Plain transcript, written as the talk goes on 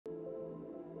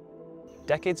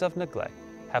Decades of neglect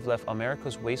have left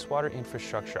America's wastewater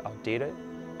infrastructure outdated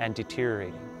and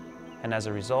deteriorating, and as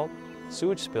a result,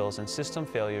 sewage spills and system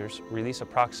failures release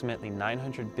approximately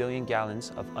 900 billion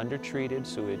gallons of undertreated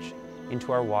sewage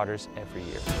into our waters every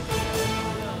year.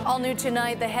 All new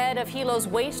tonight, the head of Hilo's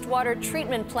wastewater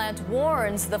treatment plant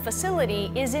warns the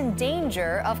facility is in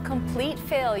danger of complete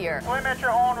failure. Swim at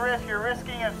your own risk, you're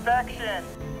risking infection.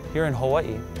 Here in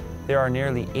Hawaii, there are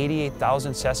nearly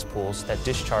 88,000 cesspools that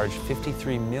discharge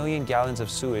 53 million gallons of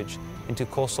sewage into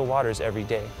coastal waters every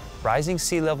day. Rising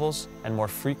sea levels and more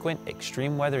frequent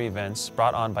extreme weather events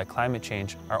brought on by climate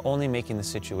change are only making the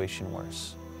situation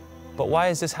worse. But why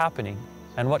is this happening,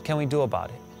 and what can we do about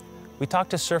it? We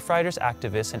talked to Surfriders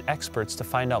activists and experts to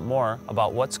find out more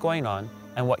about what's going on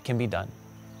and what can be done.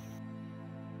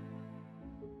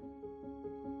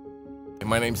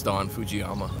 My name's Don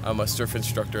Fujiyama. I'm a surf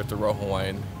instructor at the Royal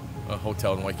Hawaiian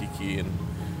Hotel in Waikiki, and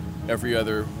every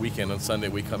other weekend on Sunday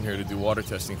we come here to do water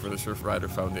testing for the Surfrider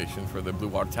Foundation for the Blue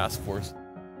Water Task Force.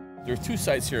 There are two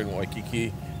sites here in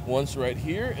Waikiki. One's right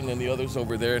here and then the other's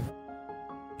over there.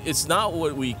 It's not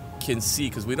what we can see,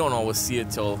 because we don't always see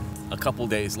it till a couple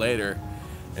days later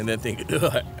and then think,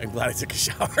 ugh, I'm glad I took a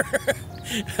shower.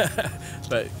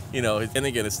 But, you know, and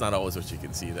again, it's not always what you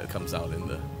can see that comes out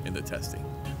in the testing.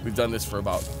 We've done this for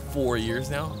about 4 years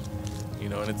now, you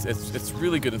know, and it's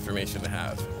really good information to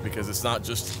have, because it's not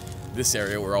just this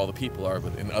area where all the people are,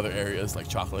 but in other areas like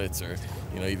Chocolates, or,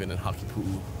 you know, even in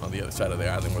Hakipu'u on the other side of the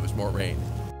island where there's more rain.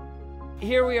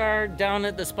 Here we are down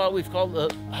at the spot we've called the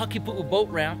Hakipu'u boat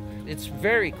ramp. It's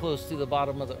very close to the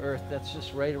bottom of the earth. That's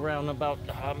just right around about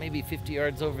maybe 50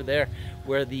 yards over there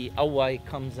where the Hawai'i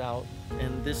comes out.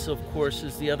 And this, of course,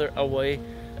 is the other Hawai'i,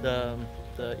 the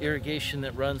irrigation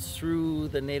that runs through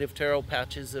the native taro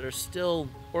patches that are still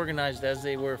organized as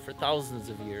they were for thousands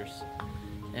of years,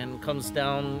 and comes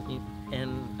down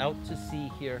and out to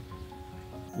sea here.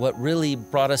 What really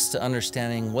brought us to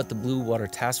understanding what the Blue Water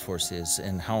Task Force is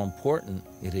and how important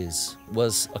it is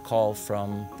was a call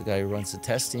from the guy who runs the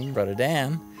testing, Brother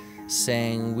Dan,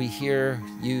 saying, we hear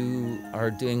you are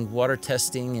doing water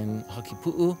testing in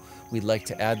Hakipu'u. We'd like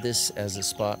to add this as a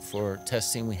spot for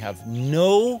testing. We have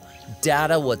no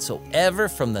data whatsoever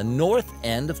from the north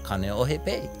end of Kaneohe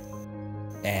Bay.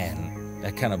 And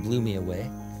that kind of blew me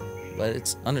away, but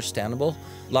it's understandable.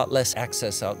 A lot less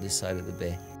access out this side of the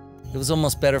bay. It was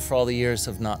almost better for all the years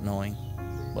of not knowing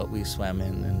what we swam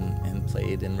in and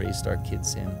played and raised our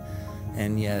kids in,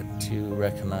 and yet to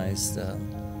recognize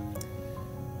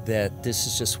that this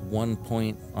is just one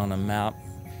point on a map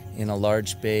in a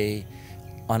large bay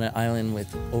on an island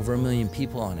with over 1 million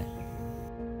people on it.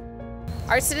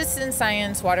 Our citizen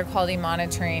science water quality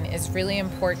monitoring is really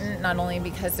important, not only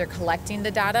because they're collecting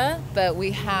the data, but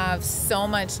we have so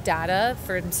much data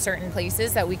for certain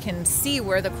places that we can see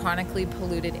where the chronically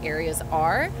polluted areas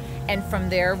are, and from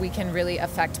there we can really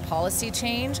affect policy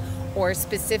change or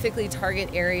specifically target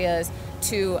areas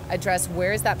to address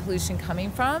where is that pollution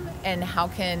coming from and how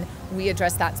can we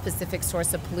address that specific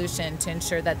source of pollution to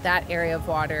ensure that that area of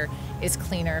water is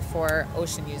cleaner for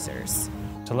ocean users.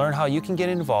 To learn how you can get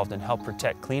involved and help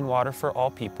protect clean water for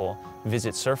all people,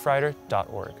 visit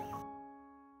surfrider.org.